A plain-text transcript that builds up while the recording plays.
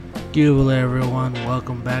Google everyone,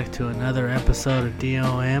 welcome back to another episode of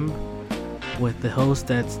DOM with the host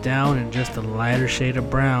that's down in just a lighter shade of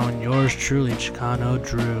brown, yours truly, Chicano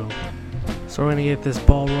Drew. So we're going to get this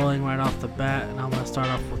ball rolling right off the bat, and I'm going to start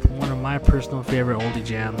off with one of my personal favorite oldie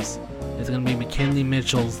jams. It's going to be McKinley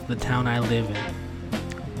Mitchell's The Town I Live In.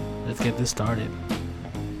 Let's get this started.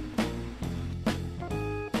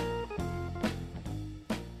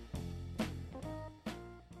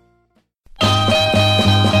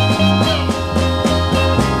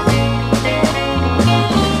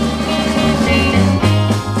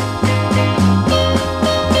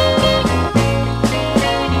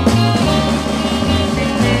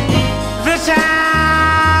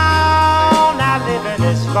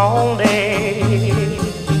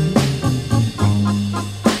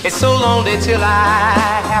 So lonely till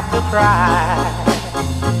I have to cry.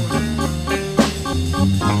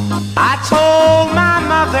 I told my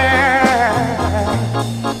mother,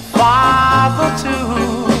 father too.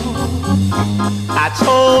 I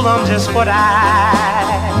told them just what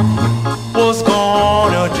I was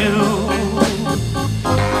gonna do.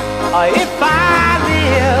 If I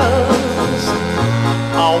live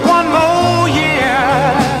one more year,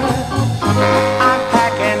 I'm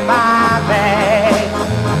packing my bag,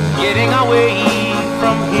 getting away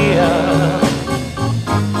from here.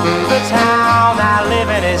 The town I live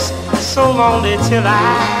in is so lonely till I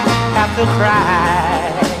have to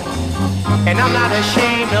cry. And I'm not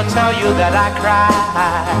ashamed to tell you that I cry.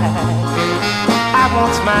 I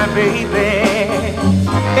want my baby.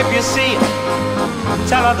 If you see her,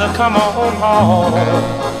 tell her to come on home.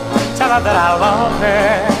 Tell her that I love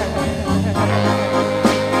her.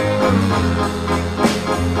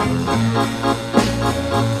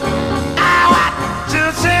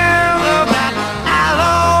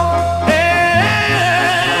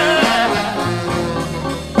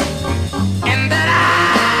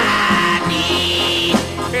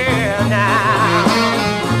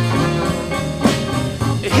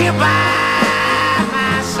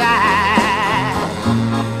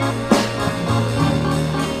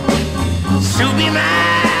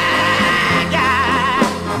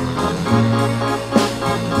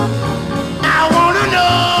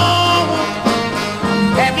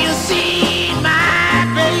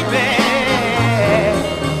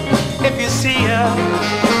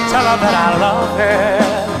 Tell her that I love her.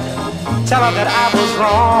 Tell her that I was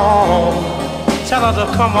wrong. Tell her to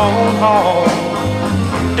come on home.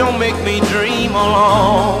 Don't make me dream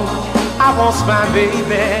alone. I want my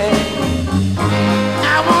baby.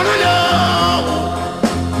 I wanna know.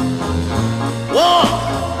 Whoa,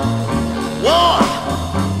 whoa.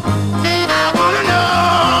 I wanna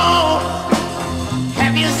know.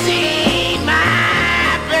 Have you seen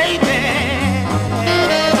my baby?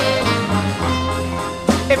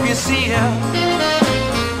 If you see her,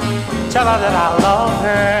 tell her that I love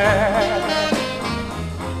her.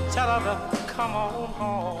 Tell her to come on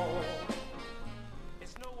home.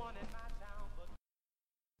 There's no one in my town but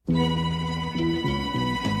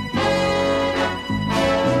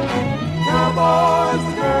Cowboys,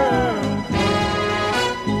 girls.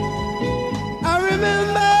 I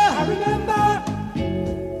remember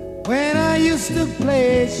when I used to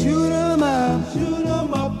play shoot 'em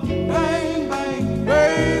up, bang, bang,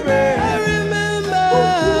 baby. I remember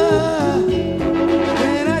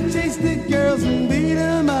when I chased the girls and beat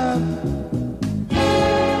 'em up.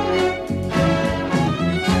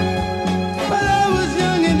 But I was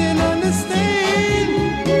young and didn't understand.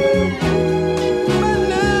 But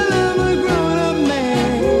now I'm a grown-up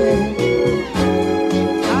man.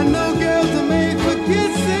 I know girls are made for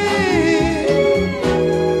kissing.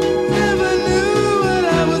 Never knew what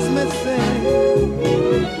I was missing.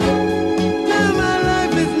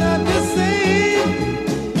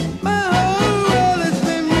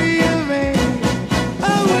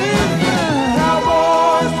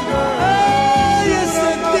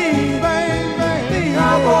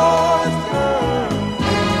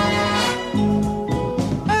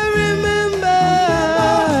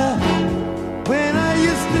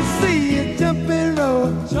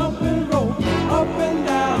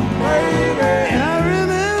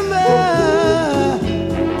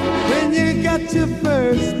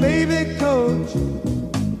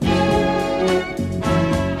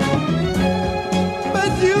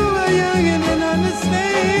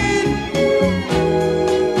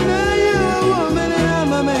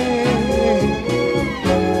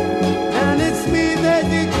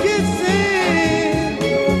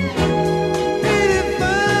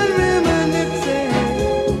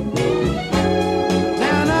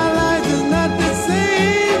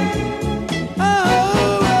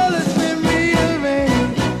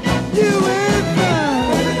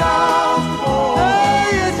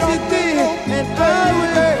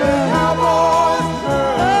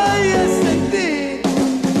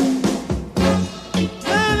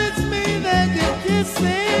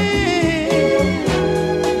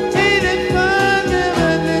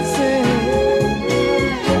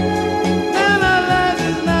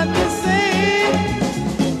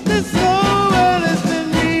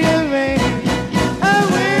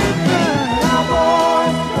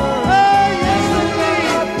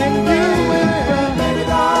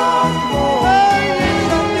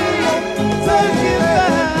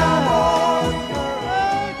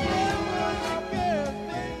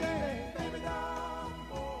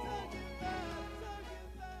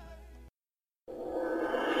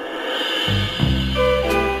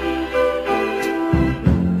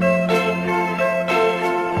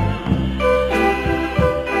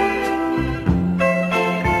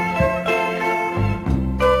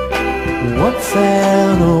 Once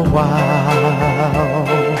in a while,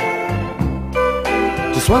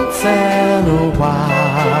 just once in a while,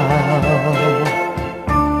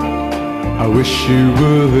 I wish you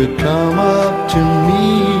would come up to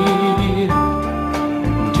me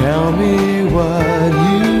and tell me what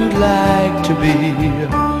you'd like to be.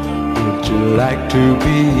 Would you like to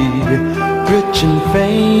be rich and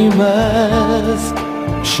famous?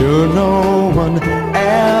 Sure no one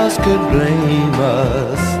else could blame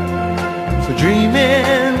us for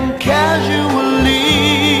dreaming casually.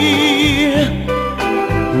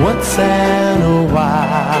 Once in a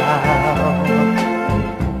while,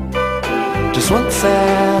 just once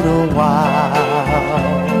in a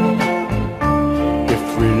while, if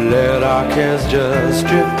we let our cares just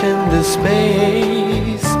drift into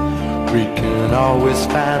space, we can always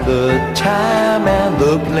find the time and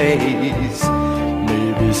the place.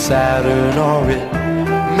 Maybe Saturn or it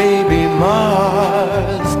may be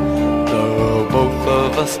Mars, both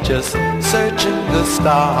of us just searching the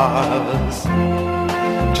stars,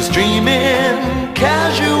 just dreaming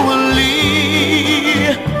casually.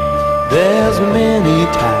 There's many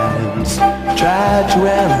times tried to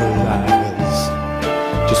analyze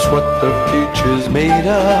just what the future's made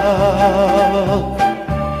of,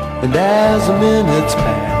 and as the minutes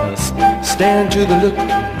pass, stand to the looking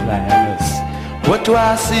glass. What do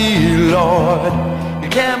I see, Lord?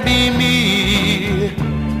 It can't be me,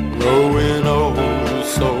 growing old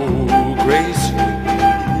so gracefully.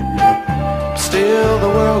 Still the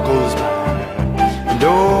world goes by, and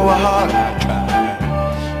oh how hard I try,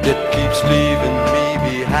 it keeps leaving me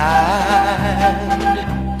behind.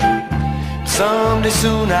 Someday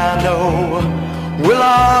soon I know we'll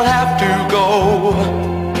all have to go,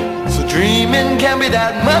 so dreaming can't be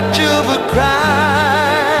that much of a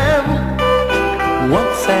crime.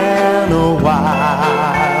 Once in a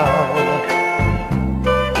while,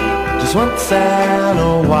 just once in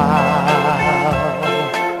a while,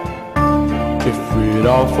 if we'd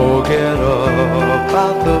all forget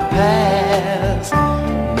about the past,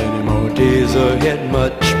 many more days ahead,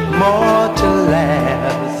 much more to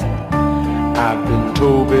last. I've been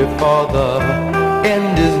told before the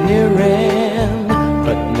end is nearing,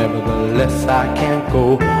 but nevertheless I can't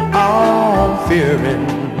go on fearing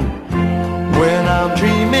when I'm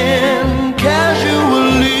dreaming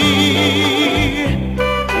casually.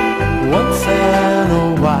 Once in a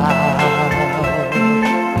while,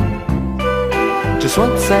 just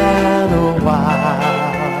once in a while,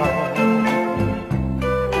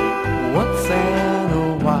 once in a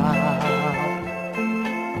while,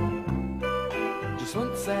 just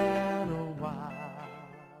once in a while.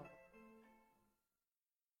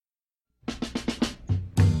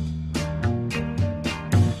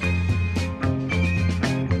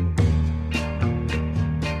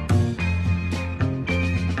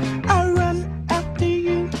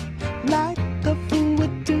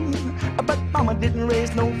 Didn't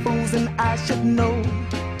raise no fools, and I should know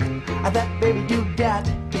that, baby, you got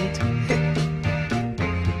it.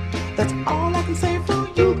 That's all I can say for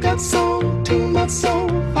you. Got soul, too much soul,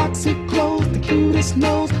 foxy clothes, the cutest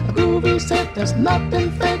nose, a groovy set. There's nothing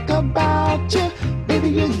fake about you, baby.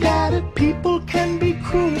 You got it. People can be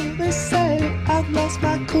cruel. They say I've lost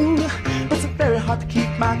my cool, but it's very hard to keep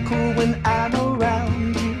my cool when I'm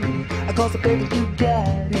around you. 'Cause baby, you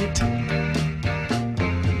got it.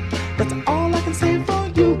 That's all I can say for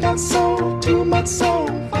you. Got soul, too much soul,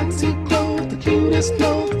 foxy clothes, the cutest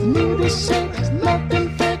nose, the nudist shape. There's nothing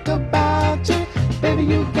fake about you, baby.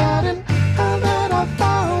 You got it. Now that I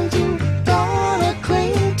found you, gonna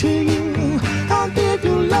cling to you. I'll give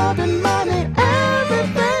you love and money,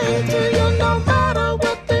 everything to you. No matter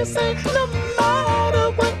what they say, no matter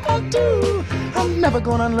what I do, I'm never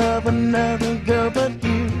gonna love another girl but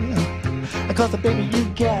you. 'Cause baby, you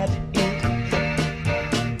got it.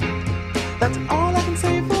 That's all I can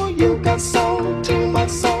say for you. Got soul, too much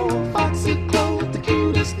soul, foxy clothes, the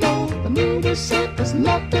cutest nose, the nudist shape. There's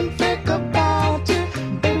nothing fake about you,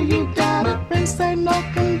 baby. You got it. They say no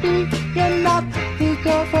can be. You're not the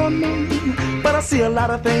girl for me, but I see a lot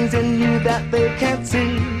of things in you that they can't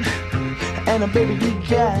see, and baby, you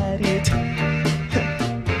got it.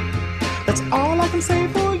 That's all I can say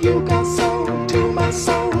for you. Got soul, too much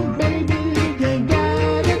soul, baby. You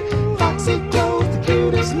got it. Foxy clothes, the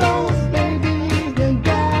cutest nose.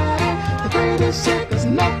 Shit, there's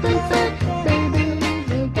nothing fake, baby.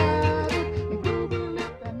 You got it. The groovy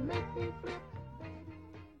lip that make me flip, baby.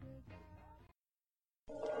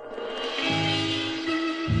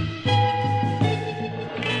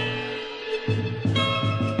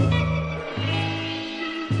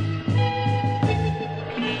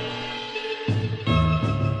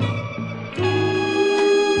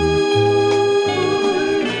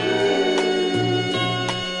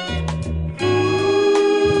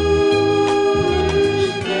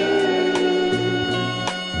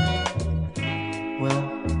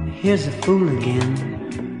 here's a fool again.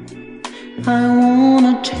 I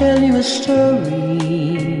wanna tell you a story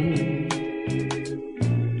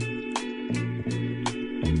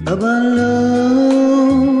about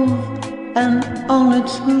love and all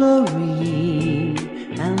its glory,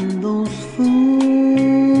 and those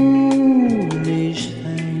foolish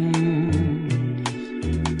things.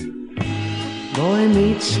 Boy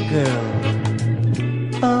meets girl,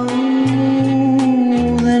 oh,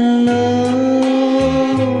 then love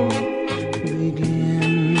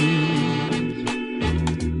begins.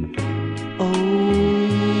 Oh,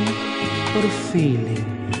 what a feeling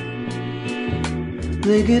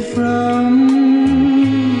they get from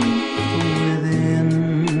within.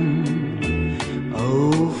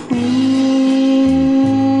 Oh, fools,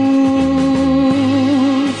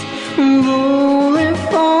 though they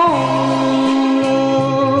fall in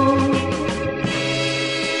love.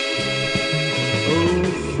 Oh,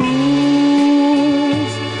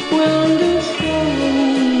 fools will do so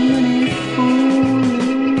many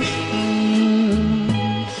foolish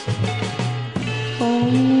things. Oh,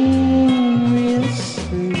 yes,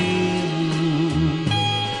 they will.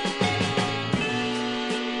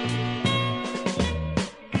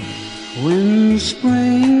 When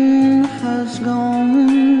spring has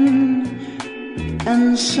gone and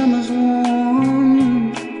summer's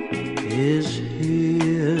warmth is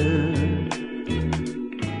here,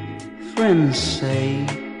 friends say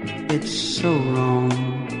it's so wrong,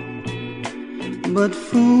 but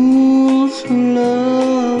fools who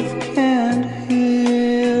love can't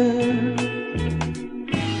hear.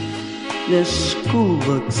 Their school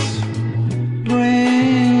books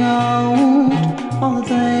bring out all the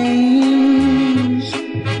things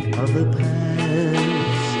of the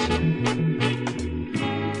past.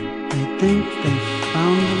 They think they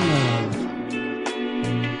found a love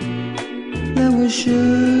that will surely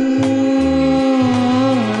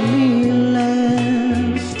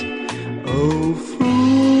last. Oh, fools,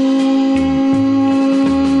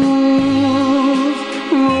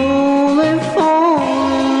 oh, they fall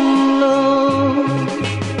in love.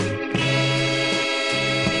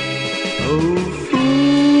 Oh,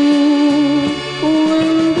 fools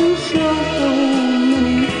will do so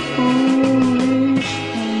many foolish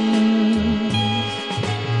things.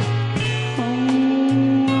 Oh,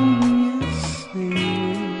 yes, they will.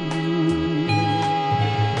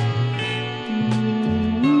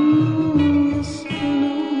 Yes, I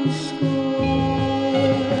know the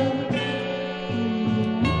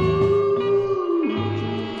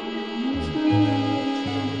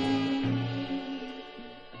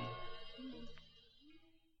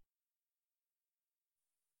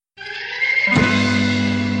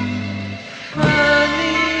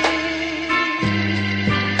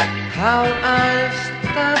How I've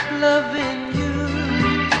stopped loving you.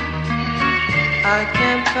 I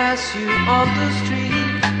can't pass you on the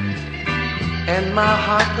street, and my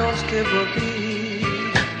heart don't skip a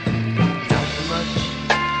beat. Not much,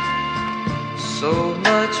 so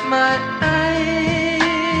much my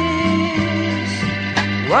eyes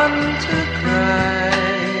want to cry.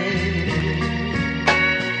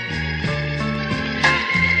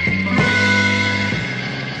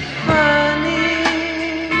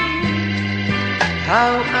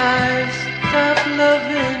 How I've stopped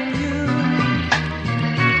loving you.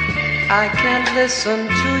 I can't listen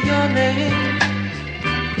to your name,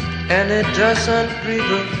 and it doesn't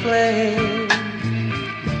breathe a flame.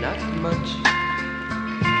 Not much,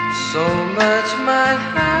 so much my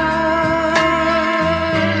heart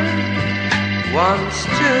wants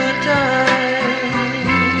to die.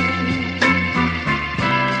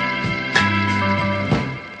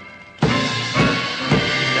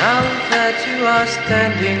 Now that you are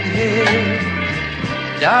standing here,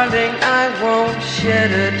 darling, I won't shed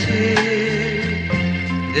a tear.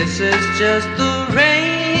 This is just the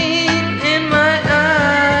rain in my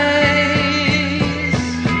eyes.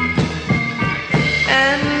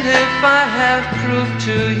 And if I have proved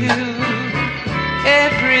to you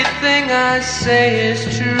everything I say is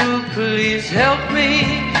true, please help me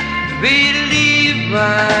believe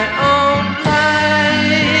my own lies.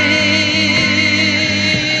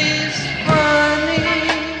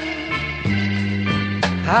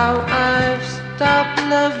 How I've stopped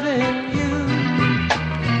loving you,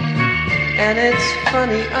 and it's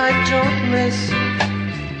funny I don't miss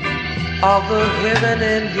all the heaven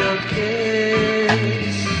in your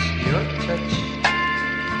kiss, your touch.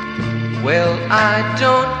 Well, I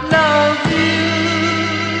don't love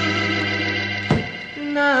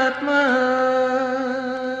you, not much.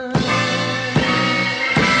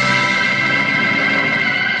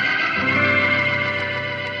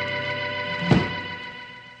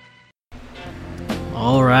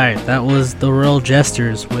 Alright, That was the Royal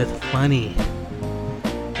Jesters with Funny.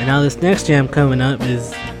 And now this next jam coming up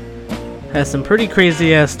has some pretty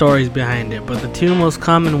crazy ass stories behind it, but the two most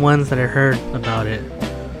common ones that I heard about it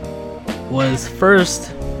was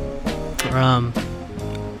first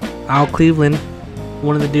Al Cleveland,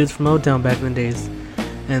 one of the dudes from Motown back in the days,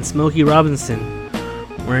 and Smokey Robinson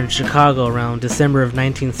were in Chicago around December of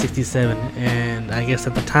 1967, and I guess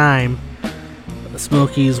at the time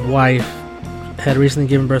Smokey's wife had recently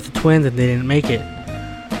given birth to twins and they didn't make it.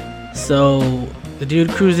 So the dude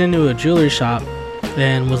cruised into a jewelry shop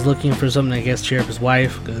and was looking for something, I guess, cheer up his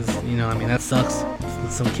wife, because, that sucks,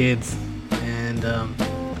 some kids. And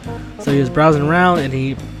so he was browsing around and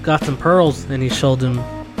he got some pearls and he showed them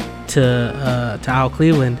to Al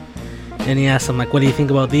Cleveland, and he asked him, like, what do you think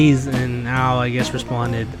about these? And Al, I guess,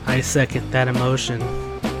 responded, I second that emotion.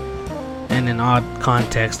 In an odd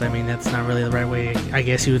context. I mean, that's not really the right way, I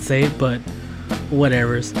guess you would say it, but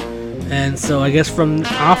whatevers. And so I guess from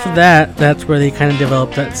off of that, that's where they kind of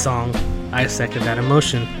developed that song, I Second That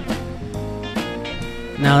Emotion.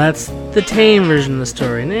 Now that's the tame version of the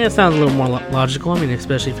story, and it sounds a little more logical,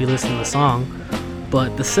 especially if you listen to the song.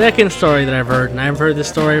 But the second story that I've heard, and I've heard this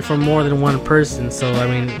story from more than one person, so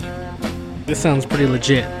this sounds pretty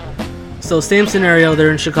legit. So same scenario,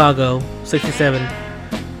 they're in Chicago, 67,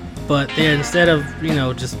 but they, instead of,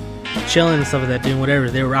 just chilling and stuff like that, doing whatever,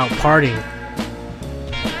 they were out partying.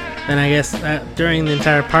 And I guess during the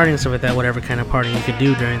entire party and stuff like that, whatever kind of party you could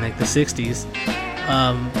do during the 60s,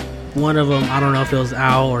 one of them, I don't know if it was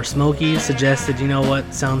Al or Smokey, suggested,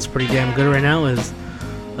 what sounds pretty damn good right now is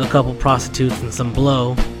a couple prostitutes and some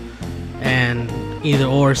blow. And either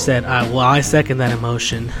or said, I second that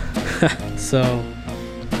emotion. So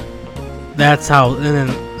that's how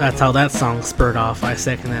that song spurred off, I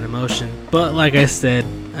second that emotion. But like I said,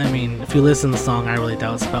 if you listen to the song, I really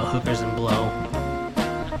doubt it's about hookers and blow.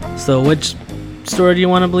 So which story do you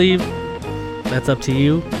want to believe? That's up to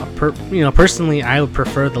you. Personally, I would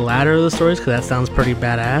prefer the latter of the stories because that sounds pretty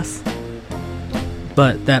badass.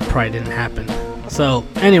 But that probably didn't happen. So,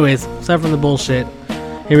 anyways, aside from the bullshit,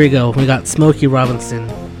 here we go. We got Smokey Robinson,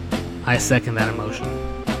 I second that emotion.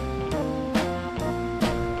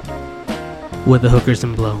 With the hookers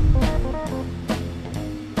and blow.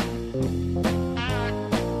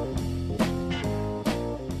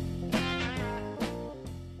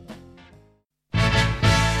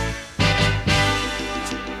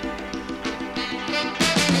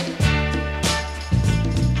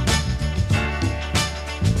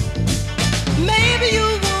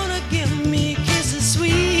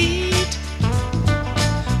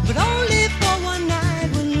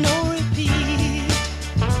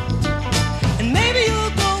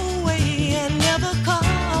 Away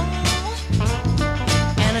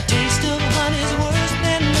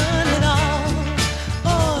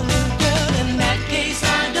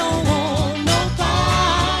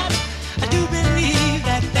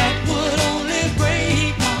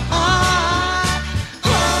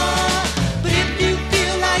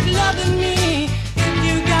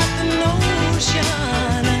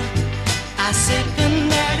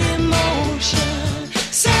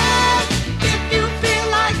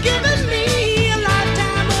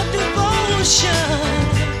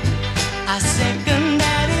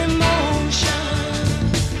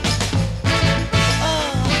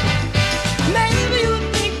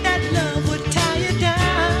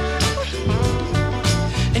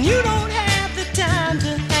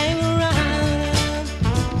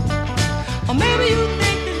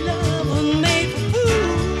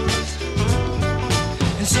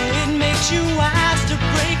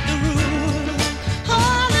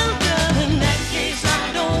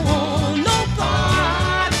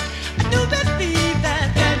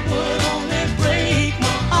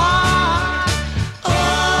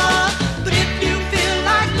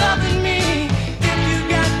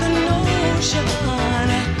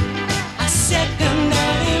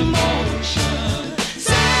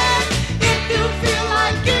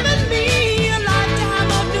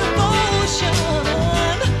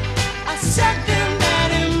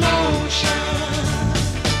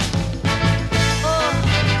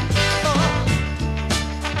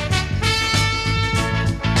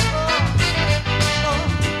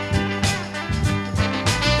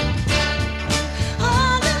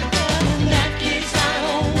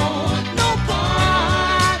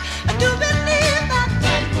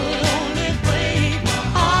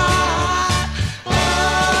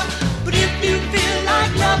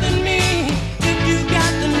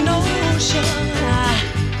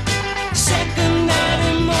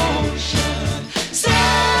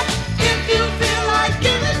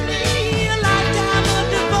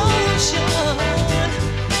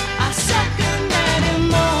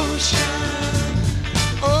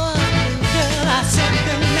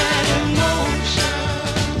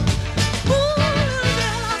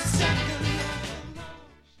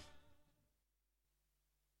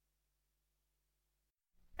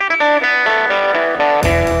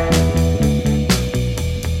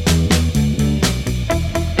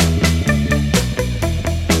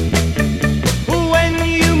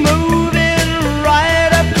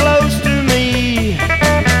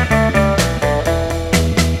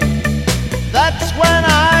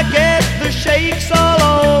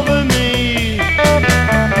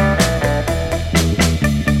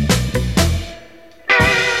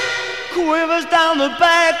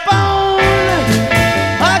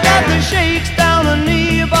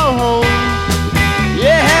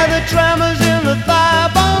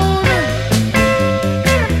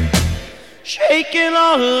shaking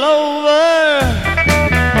all over.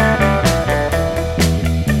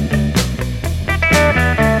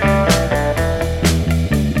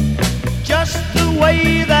 Just the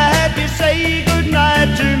way that you say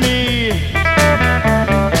goodnight to me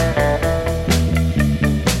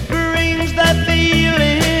brings that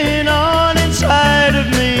feeling on inside of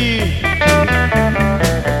me.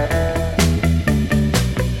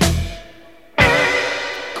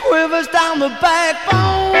 Quivers down the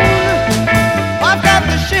backbone, I've got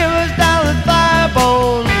the shivers down the thigh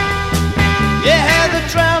bone. Yeah, the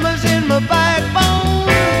tremors in my backbone,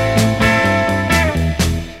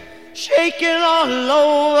 shaking all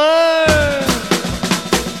over.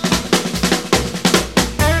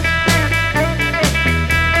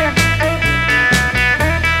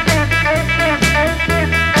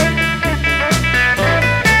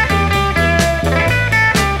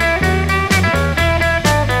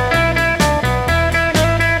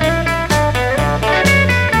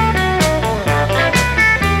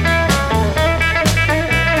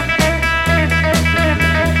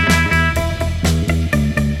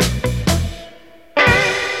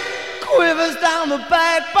 Down the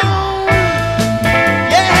backbone,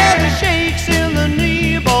 yeah, the shakes in the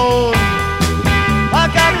knee bone. I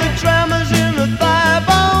got the tremors in the thigh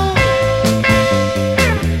bone,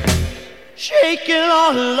 shaking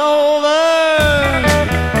all over.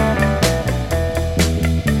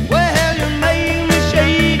 Well, you make me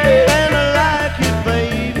shake it and I like it,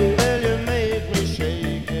 baby. Well, you make me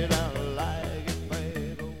shake it and I like it,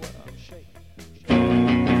 baby. Well, I'm shaking.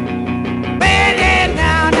 Baby,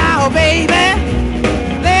 now, baby.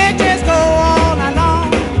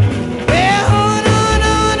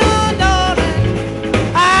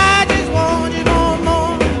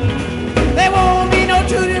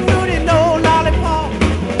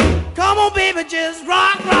 Just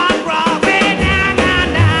rock, rock, rock, way down,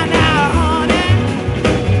 down, down, down, honey.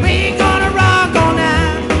 We gonna rock all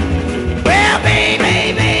night. Well,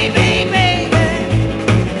 baby, baby, baby,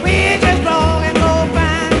 we just rollin' so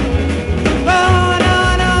fine. Run,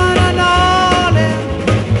 on, darling.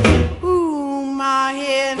 Ooh, my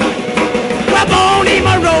head. Well, won't eat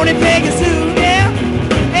my rolling Peggy Sue, yeah.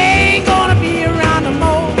 Ain't gonna be around no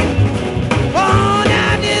more. Oh,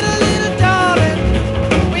 now, little darling,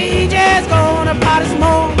 we just gonna party some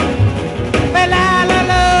more. Well, I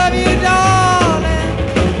love you, darling.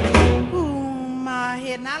 Ooh, my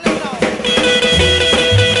head. Now let's go.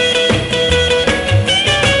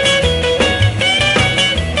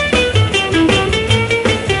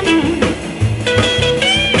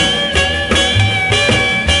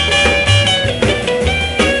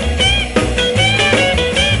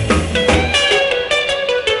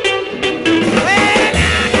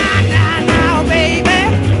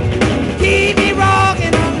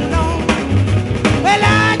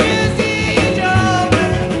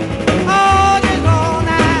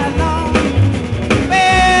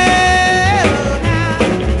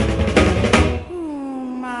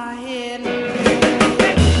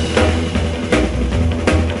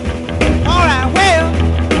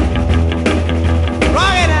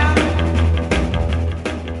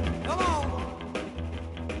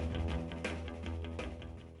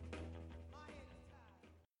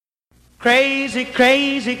 Crazy,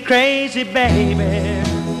 crazy, crazy baby.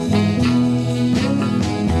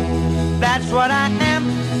 That's what I am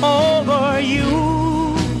over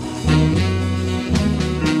you.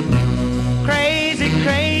 Crazy,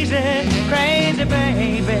 crazy, crazy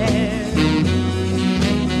baby.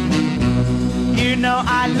 You know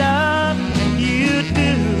I love you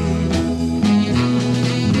too.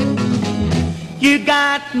 You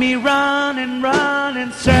got me running,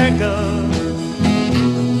 running circles,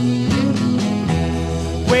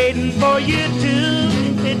 waiting for you to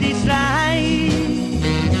decide.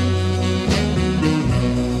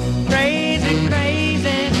 Crazy,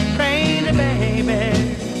 crazy, crazy baby.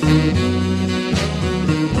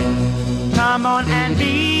 Come on and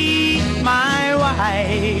be my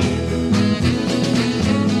wife.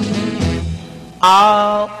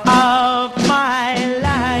 All of my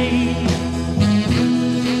life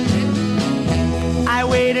I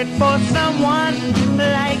waited for someone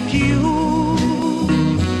like you.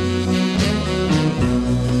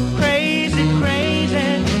 Crazy,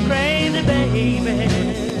 crazy, crazy baby.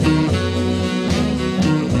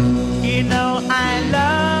 You know I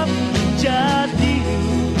love just you.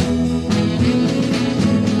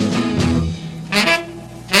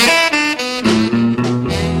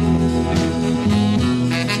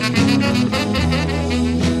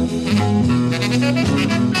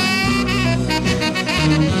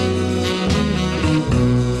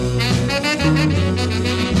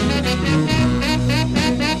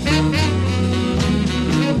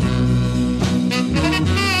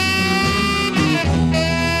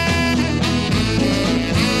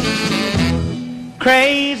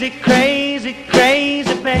 crazy, crazy,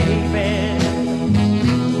 crazy, baby.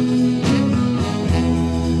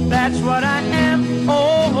 That's what I am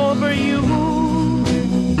over you.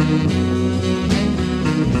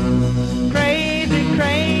 Crazy,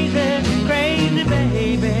 crazy, crazy,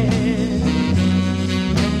 baby.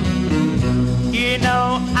 You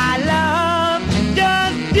know I love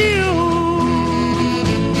just you.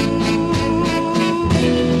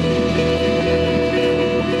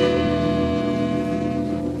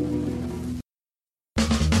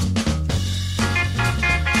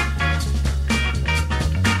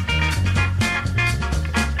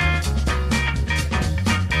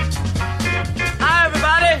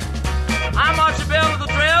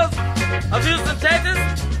 Of Houston, Texas,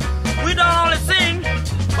 we don't only sing,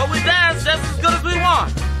 but we dance just as good as we want.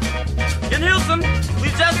 In Houston, we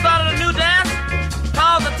just started a new dance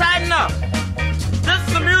called the Tighten Up. This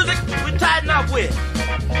is the music we tighten up with.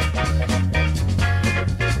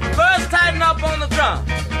 First, tighten up on the drum.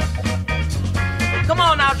 Come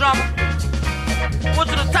on now, drummer. I want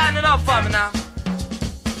you to tighten it up for me now.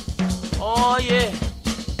 Oh, yeah.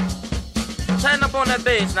 Tighten up on that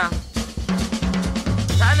bass now.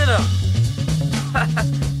 Tighten it up.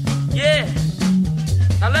 Yeah.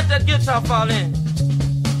 Now let that guitar fall in.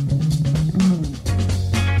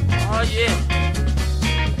 Oh yeah.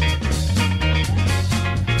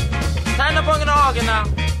 Tighten up on the organ now.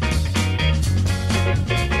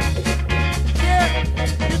 Yeah,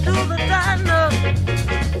 you do the tighten up.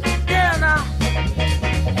 Yeah now.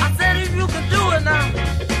 I said if you can do it now,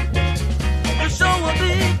 you sure will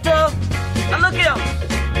be tough. Now look here.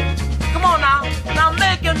 Come on now. Now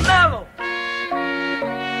make it mellow.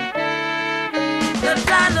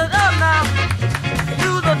 Tighten it up now.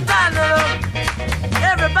 Do the tighten it up.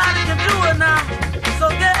 Everybody can do it now. So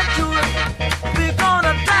get to it. We're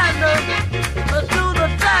gonna tighten up. Do the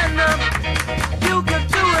tighten up. You can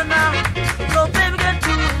do it now. So baby get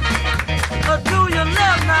to it. Do your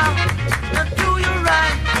left now. And do your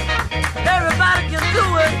right. Everybody can do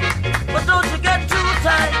it. But don't you get too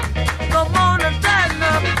tight. Come on and tighten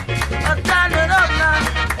up. Tighten it up now.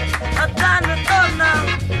 Tighten it up now.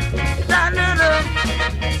 Tighten it up.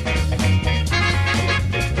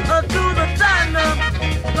 Do the tighten up.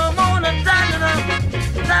 Come on and tighten it up.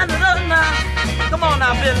 Tighten it up now. Come on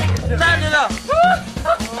now, Billy. Tighten it up.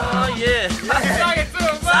 Oh, yeah. Sock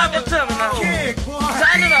it to me now.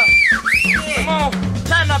 Tighten it up. Come on.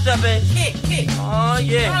 Tighten up that, baby. Oh,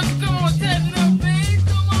 yeah. Come on, tighten up, baby.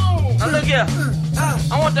 Come on. Now, look here.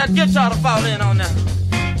 I want that guitar to fall in on that.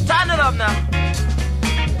 Tighten it up now.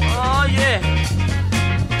 Oh, yeah.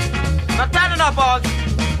 Now, tighten it up, August.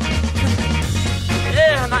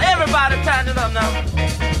 Yeah, now everybody tighten it up now.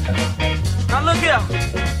 Now look here.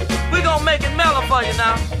 We gonna make it mellow for you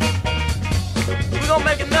now. We gonna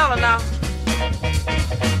make it mellow now.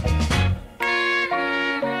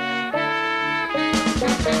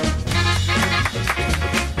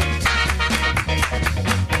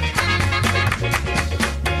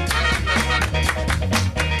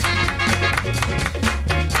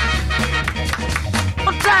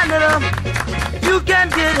 Tighten it up. You can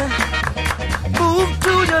get it. Move to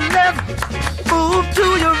your left, move to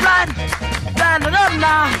your right. Tighten it up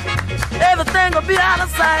now. Everything will be out of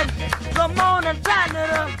sight. Come on and tighten it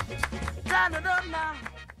up. Tighten it up now.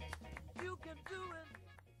 You can do it.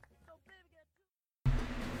 So baby,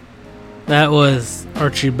 That was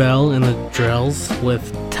Archie Bell and the Drells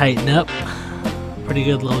with Tighten Up. Pretty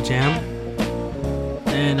good little jam.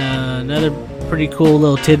 And another pretty cool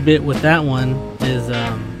little tidbit with that one is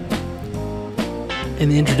in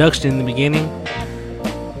the introduction in the beginning,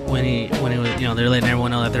 when he was, they're letting everyone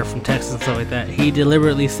know that they're from Texas and stuff like that, he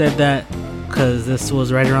deliberately said that because this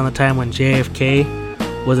was right around the time when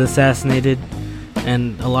JFK was assassinated,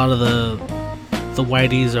 and a lot of the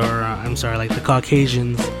whiteys, or like the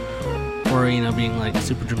Caucasians, were being like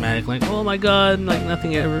super dramatic, like, oh my god, like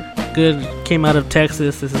nothing ever good came out of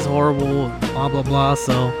Texas, this is horrible, blah blah blah.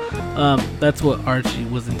 So that's what Archie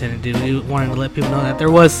was intended to do. He wanted to let people know that there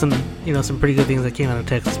was some pretty good things that came out of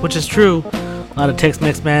Texas, which is true. A lot of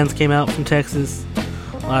Tex-Mex bands came out from Texas.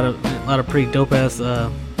 A lot of pretty dope-ass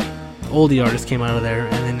oldie artists came out of there.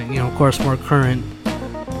 And then, of course, more current,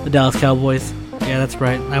 the Dallas Cowboys. Yeah, that's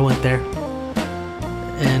right. I went there.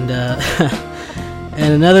 And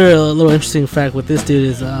and another little interesting fact with this dude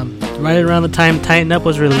is right around the time Tighten Up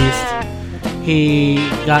was released, he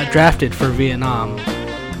got drafted for Vietnam.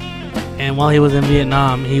 And while he was in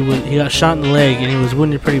Vietnam, he got shot in the leg, and he was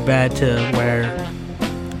wounded pretty bad to where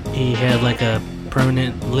he had like a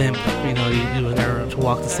permanent limp. He was never to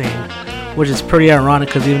walk the same, which is pretty ironic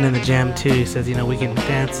because even in the jam too, he says, we can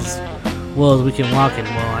dance as well as we can walk it.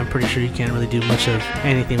 Well, I'm pretty sure you can't really do much of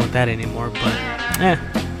anything with that anymore, but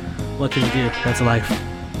what can you do? That's life.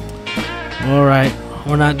 Alright,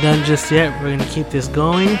 we're not done just yet. We're gonna keep this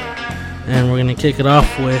going, and we're gonna kick it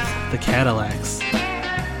off with the Cadillacs.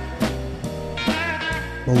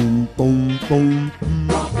 Boom, boom, boom.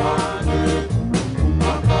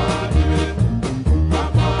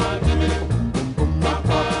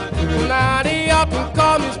 Now they often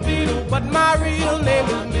call me Speedo, but my real name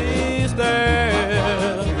is Mister.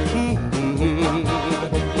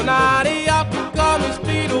 Now they often call me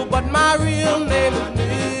Speedo, but my real name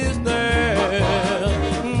is Mister.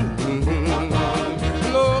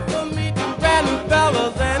 No, for meeting brand new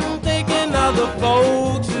fellas and taking other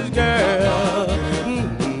folks' girl.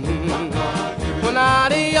 Now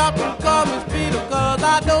they often call me Speedo, cause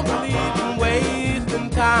I don't believe in wasting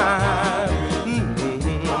time.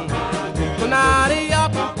 Now they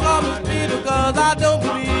often call me Speedo, cause I don't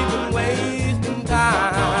believe in wasting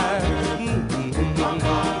time.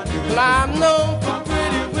 Well, I'm known for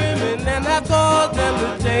pretty women, and that caused them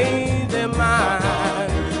to change their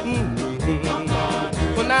mind.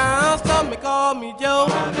 Well, now some may call me Joe,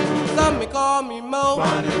 some may call me Mo.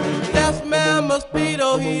 Just remember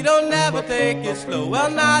Speedo, he don't never take it slow.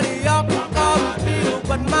 Well, now they often call me Speedo,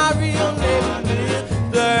 but my real name is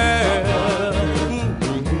Mister.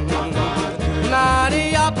 Now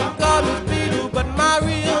they often call me Speedo, but my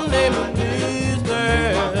real name is Mister.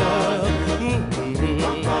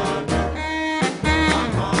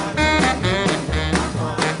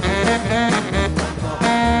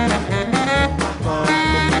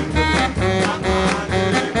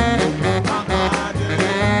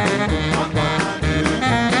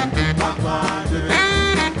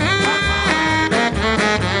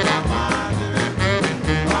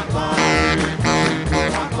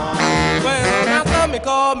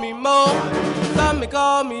 Call me Mo, some may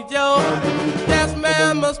call me Joe. Just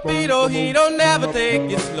remember Speedo, he don't never take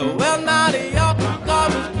it slow. Well, now they often call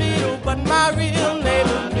me Speedo, but my real name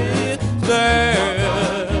is Mister.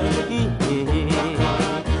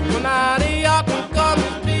 Well, now they often call me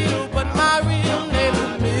Speedo, but my real name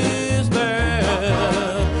is Mister.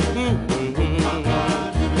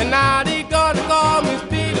 And now they gonna call me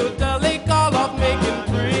Speedo till they call off making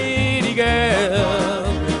pretty girls.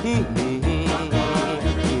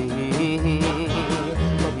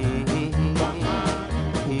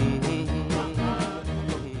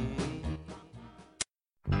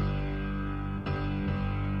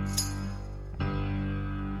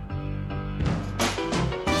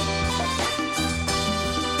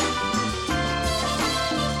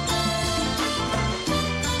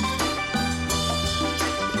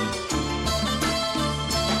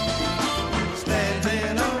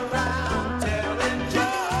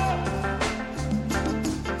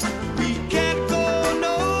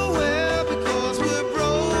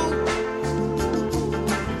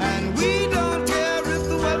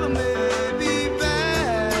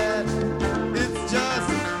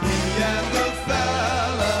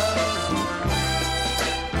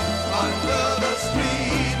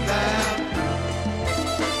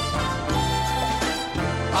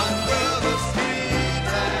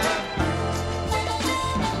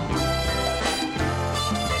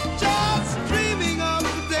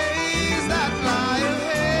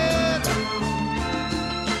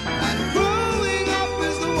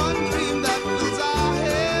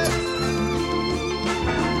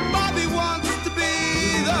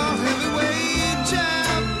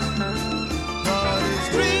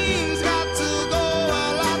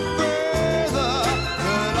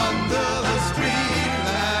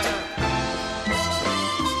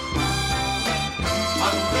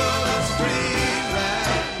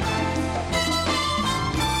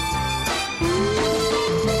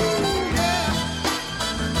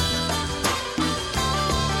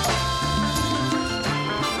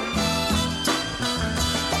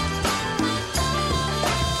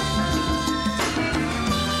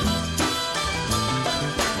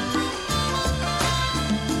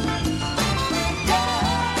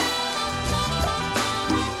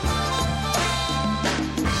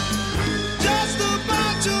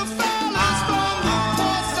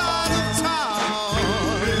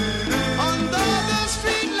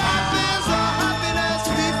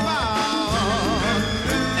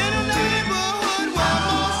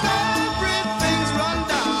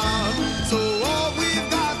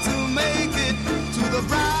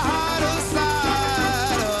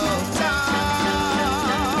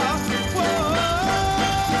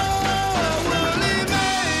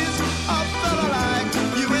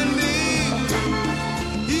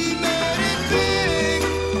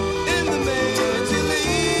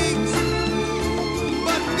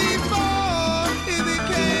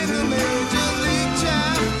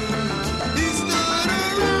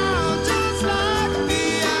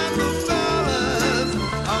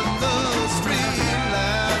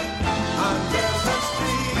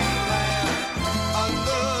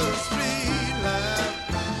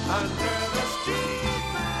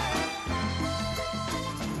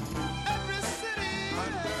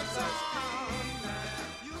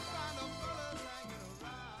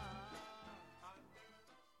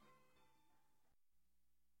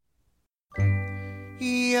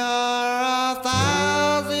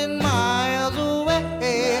 1,000 miles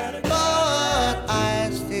away, but I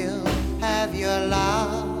still have your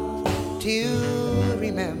love to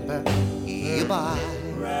remember you by.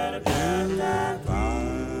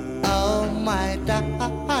 Oh, my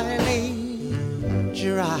darling,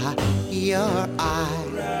 dry your eye.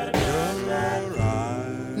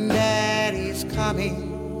 Daddy's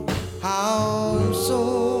coming home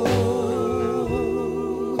soon.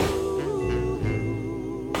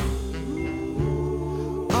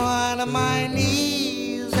 On my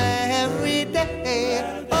knees every day,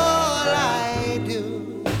 all I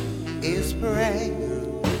do is pray,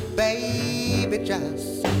 baby,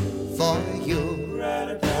 just for you.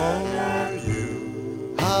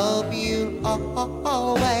 Hope you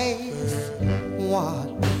always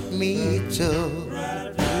want me to.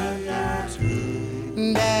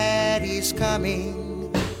 Daddy's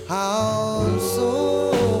coming home soon.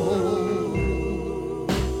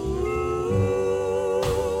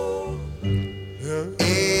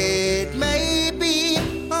 It may be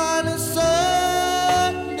on a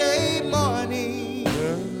Sunday morning.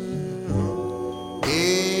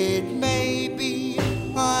 It may be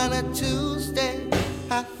on a Tuesday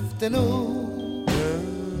afternoon.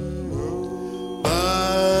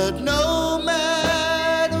 But no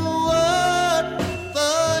matter what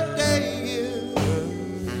the day is,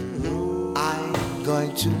 I'm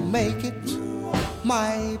going to make it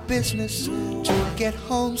my business to get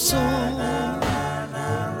home soon.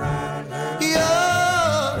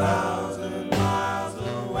 You're 1,000 miles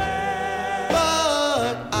away,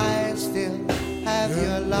 but I still have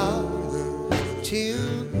your love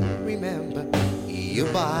to remember you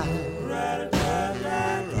by.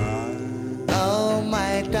 Oh,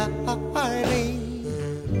 my darling,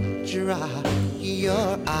 dry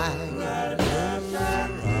your eye.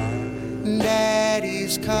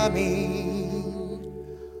 Daddy's coming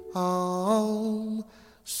home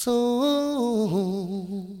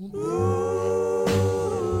soon.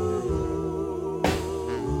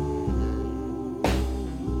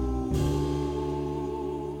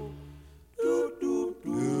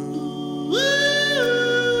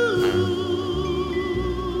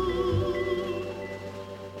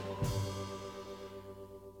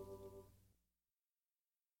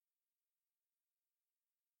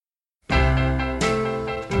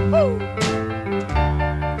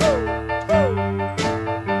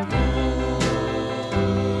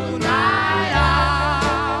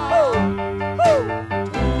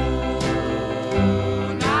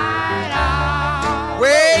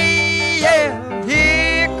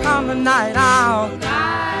 Night owl,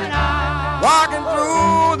 walking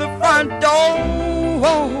through the front door.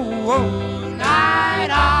 Night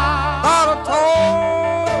owl, thought I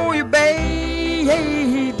told you,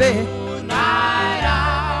 baby. Night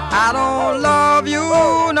owl, I don't love you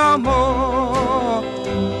no more.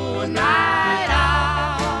 Night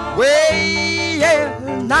owl,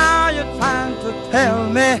 well, now you're trying to tell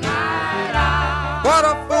me what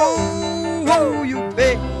a fool you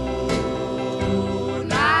be.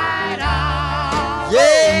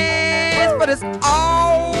 Yes, but it's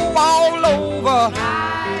all over.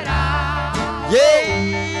 Yeah,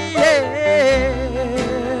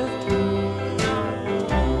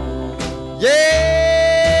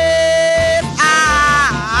 yes, I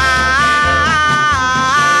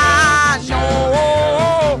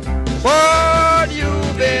know what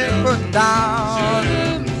you've been putting down.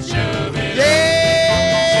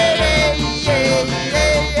 Yeah,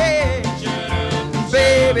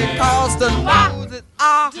 baby, 'cause the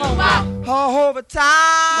over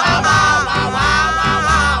time,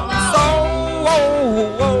 so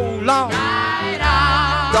long,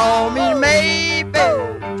 don't mean maybe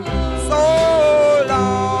so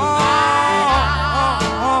long.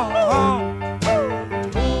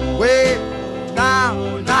 Wait, now,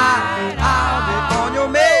 I'll be on your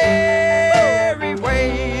merry way.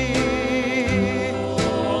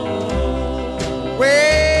 Well,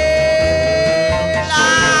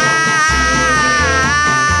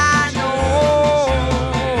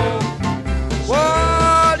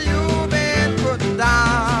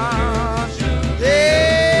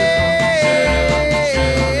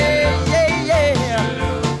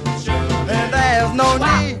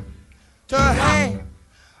 to hang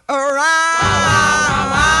around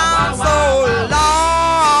so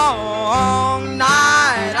long,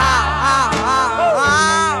 night owl,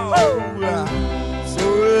 so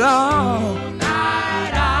long,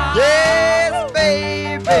 night owl. Yes,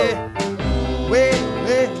 baby, wait,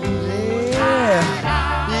 yeah,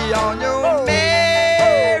 be on your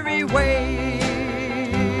merry way,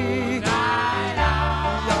 be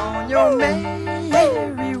on your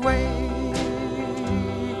merry way.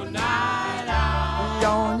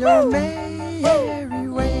 your merry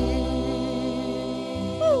way.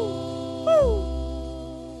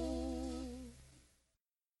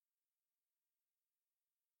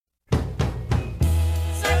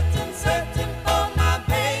 Searching, searching for my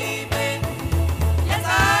baby. Yes,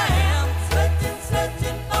 I am. Searching,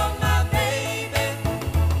 searching for my baby.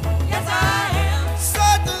 Yes, I am.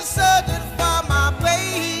 Searching, searching for my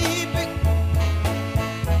baby.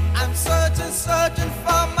 I'm searching, searching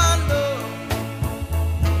for my love.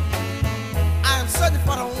 I'm searching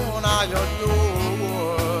for the one I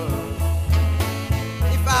adore.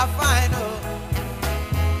 If I find her,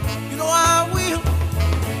 you know I will.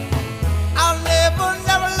 I'll never,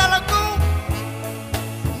 never let her go.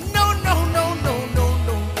 No, no, no, no, no,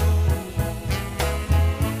 no.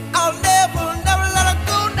 I'll never, never let her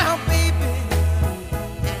go now, baby.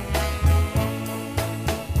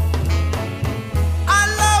 I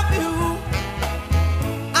love you.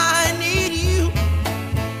 I need you.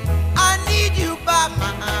 I need you by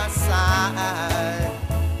my side.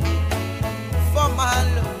 For my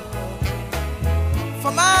love.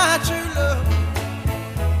 For my true love.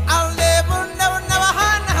 I'll never, never, never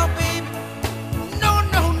hide now, baby. No,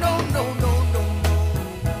 no, no, no, no, no, no.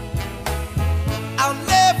 I'll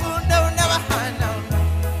never, never, never hide now.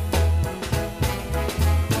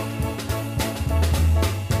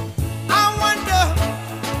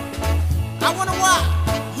 I wonder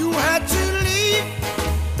why you had to leave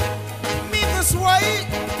me this way.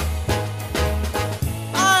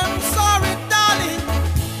 I'm sorry, darling,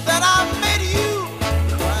 that I made you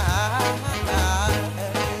cry.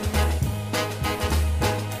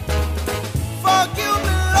 Forgive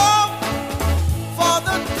me, love, for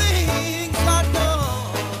the things I've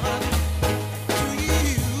done to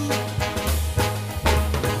you.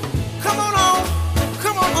 Come on,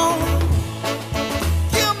 come on,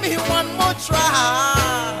 give me one more try.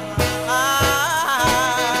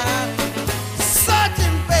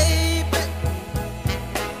 Searching, baby,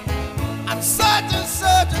 I'm searching,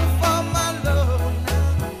 searching for my love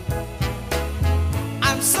now.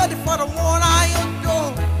 I'm searching for the one I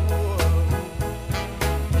adore.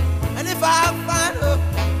 And if I find her,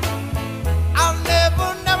 I'll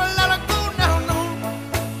never, never let her go now, no.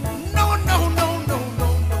 No, no, no, no, no,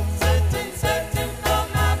 no. Searching, searching for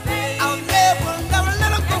my baby. I'll never, never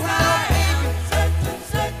let her go Yes, now, I am. baby. Searching,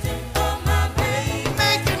 searching for my baby.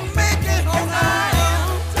 Make it, oh, Yes, I now. am.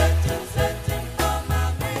 Searching, searching for my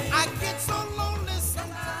baby. I get so lonely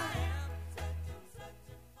sometimes.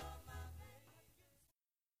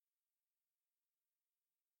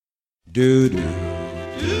 Do do.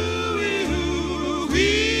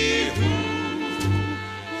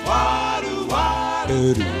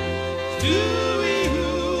 Do do.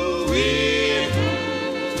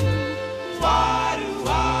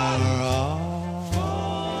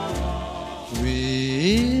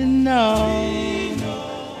 We know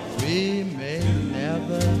we may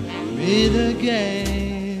never meet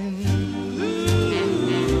again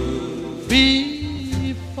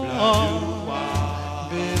before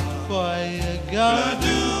you go.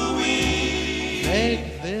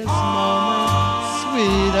 Make this moment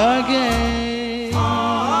sweet again.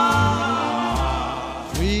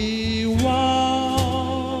 We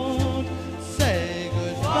won't say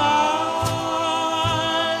goodbye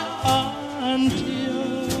until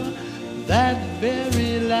that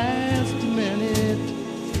very last minute.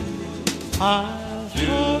 I'll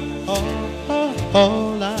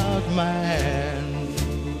hold out my hand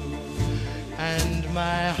and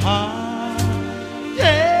my heart,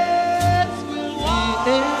 yes, will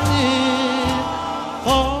be in it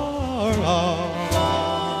for all.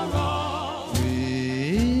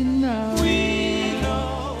 We know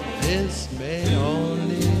this may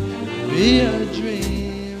only be a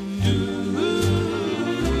dream.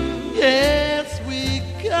 Yes, we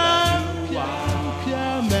come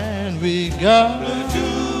and we go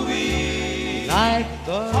like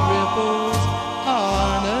the ripples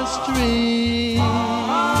on a stream.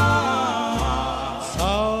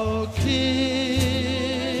 So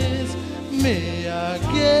kiss me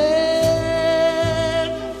again.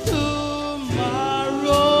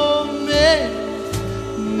 Tomorrow may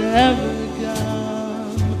never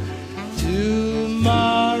come.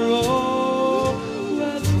 Tomorrow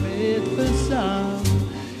was made for some.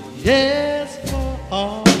 Yes, for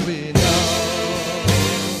all we know.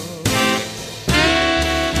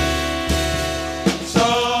 So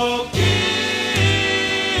 'Kiss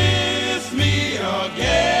me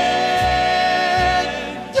again.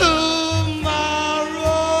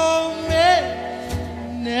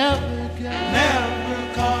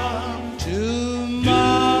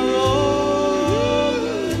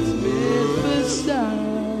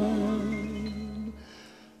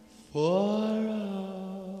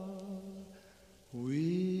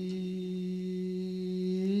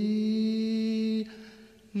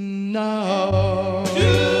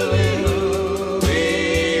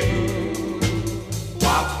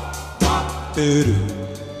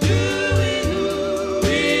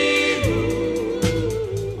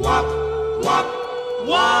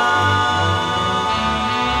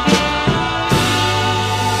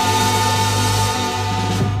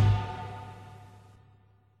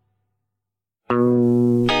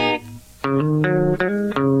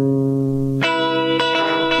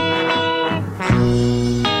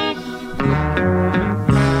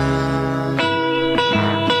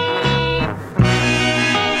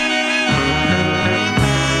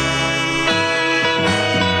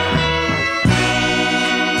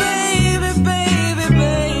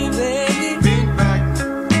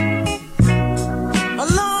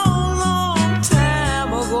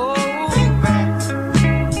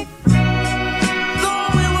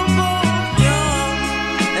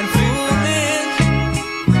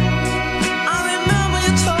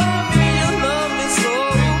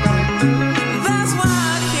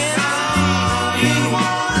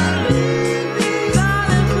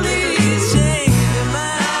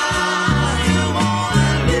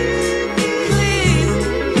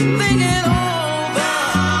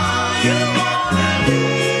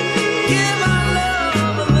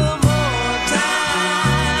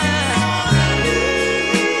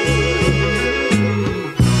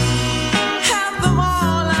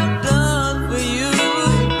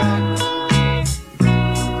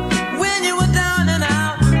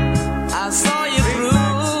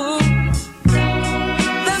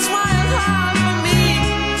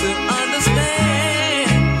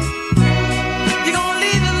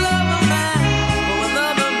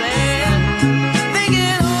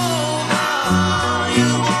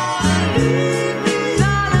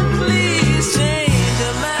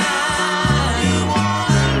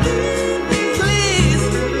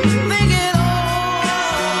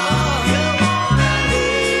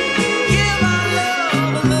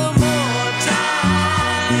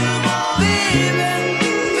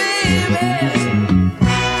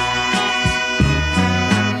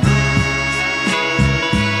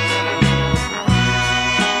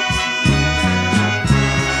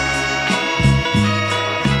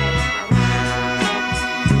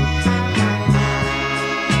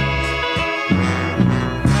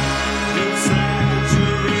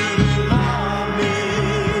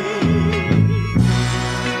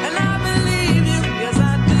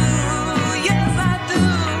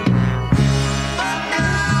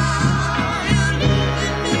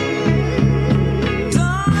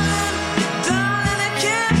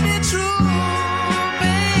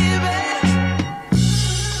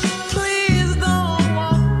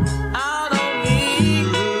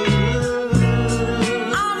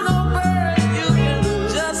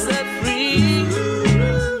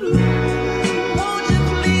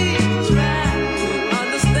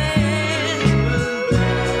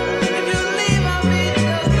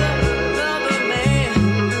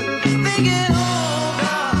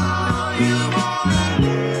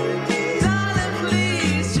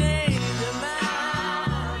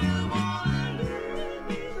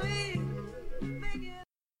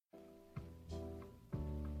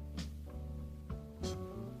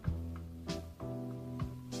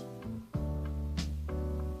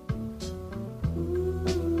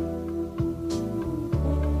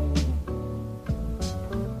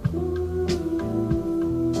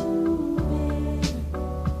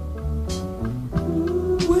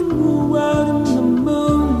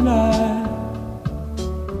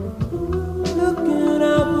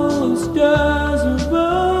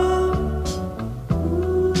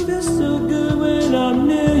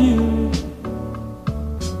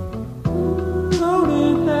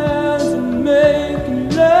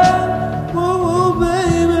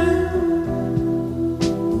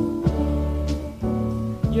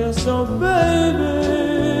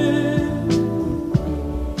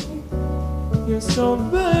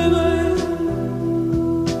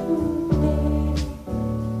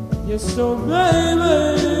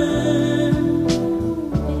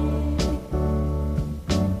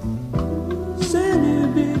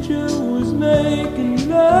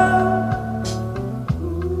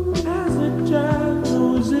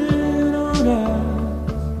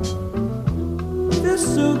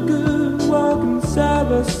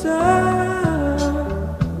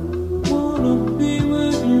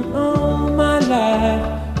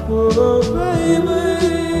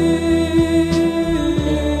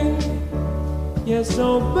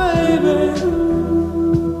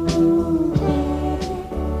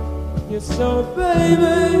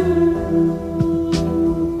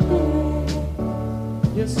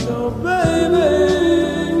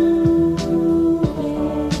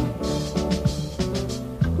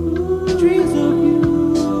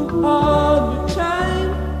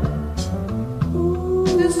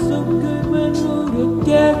 so good when we're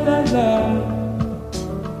together, love.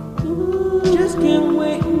 Just can't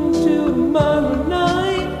wait until tomorrow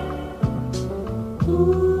night.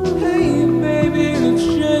 Hey baby, let's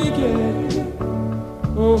shake it.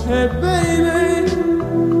 Oh hey baby.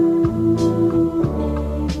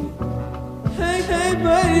 Hey hey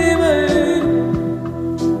baby.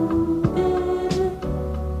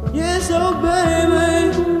 Yes oh baby.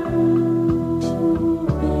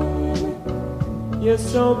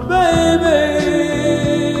 Yes oh baby.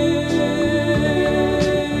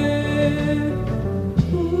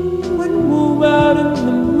 Out in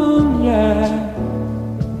the moonlight,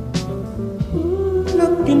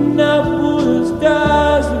 looking out for the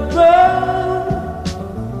stars above.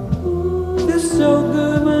 It's so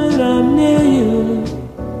good when I'm near you,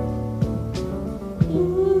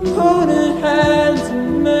 holding hands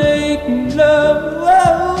and making love.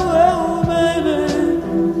 Oh, oh baby.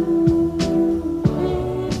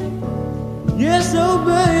 Yes, oh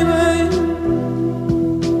baby.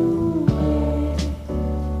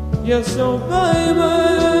 Yes, oh baby.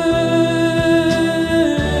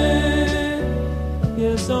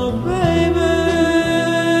 Yes, oh baby.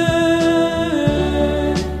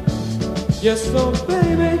 Yes, oh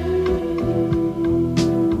baby.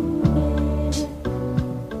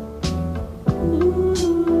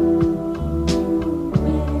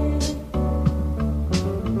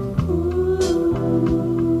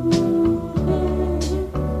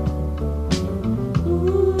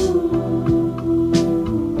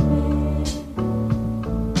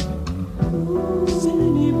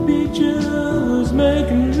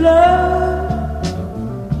 Making love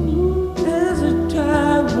as the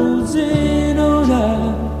tide rolls in on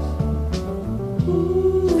us.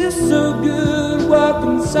 It's so good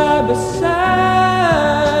walking side by side.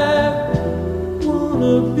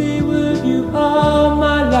 Wanna be with you all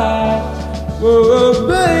my life. Whoa,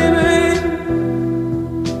 baby.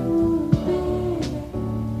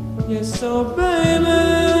 Yes, oh baby.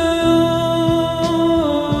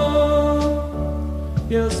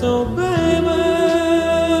 Yes, oh baby.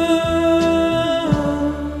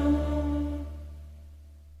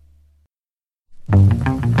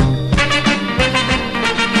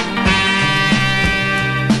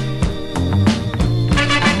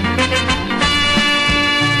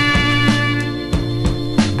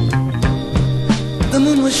 The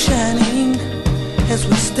moon was shining as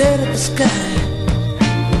we stared at the sky.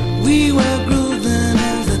 We were grooving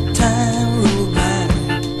as the time rolled by.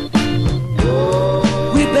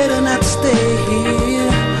 We better not stay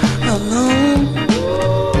here alone.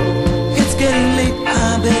 It's getting late, I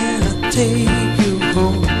better take you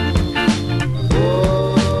home.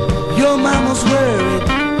 Your mama's worried,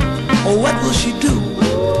 oh what will she do?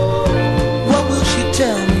 What will she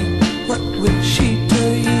tell me? What will she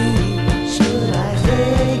tell you? Should I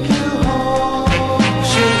take you home?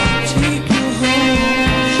 Should I take you home?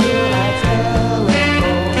 Should I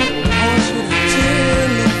telephone? Or should I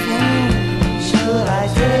telephone? Should I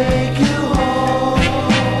take you home?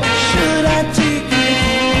 Should I take you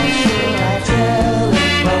home? Should I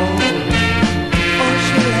telephone? Or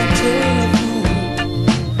should I telephone?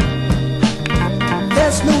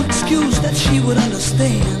 There's no excuse that she would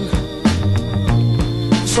understand.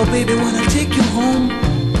 So baby, when I take you home,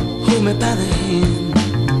 hold me by the hand.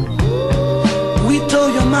 We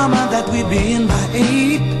told your mama that we'd be in by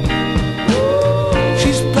 8.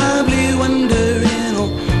 She's probably wondering, oh,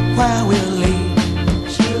 why we're late.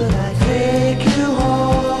 Should I take you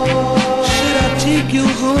home? Should I take you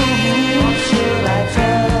home? Or should I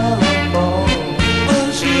telephone? Or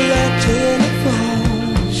should I telephone?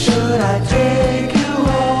 Should I take you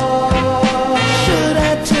home? Should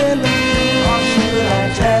I telephone? Or should I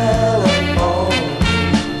telephone?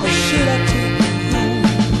 Or should I take you home?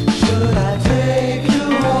 Should I take you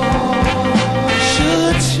home?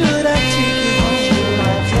 Should I take you home? Should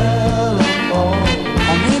I telephone?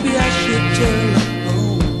 Or maybe I should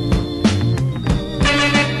telephone.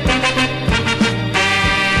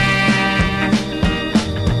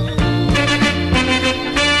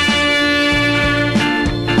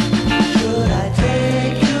 Should I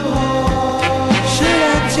take you home? Should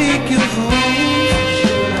I take you home?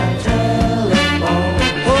 Should I telephone?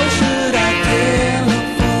 Or should I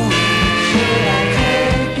telephone? Should I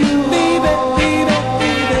take you home? Baby, baby,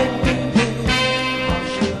 baby, baby. Or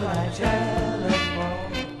should I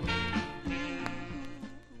telephone?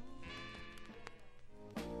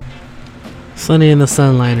 Sonny and the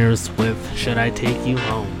Sunliners with Should I Take You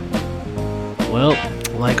Home? Well,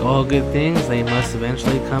 like all good things, they must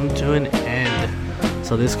eventually come to an end.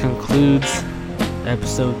 So this concludes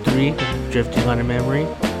episode 3, Drifting on a Memory.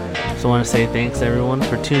 So I want to say thanks everyone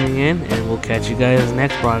for tuning in, and we'll catch you guys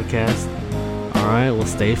next broadcast. Alright, well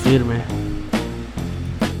stay firme.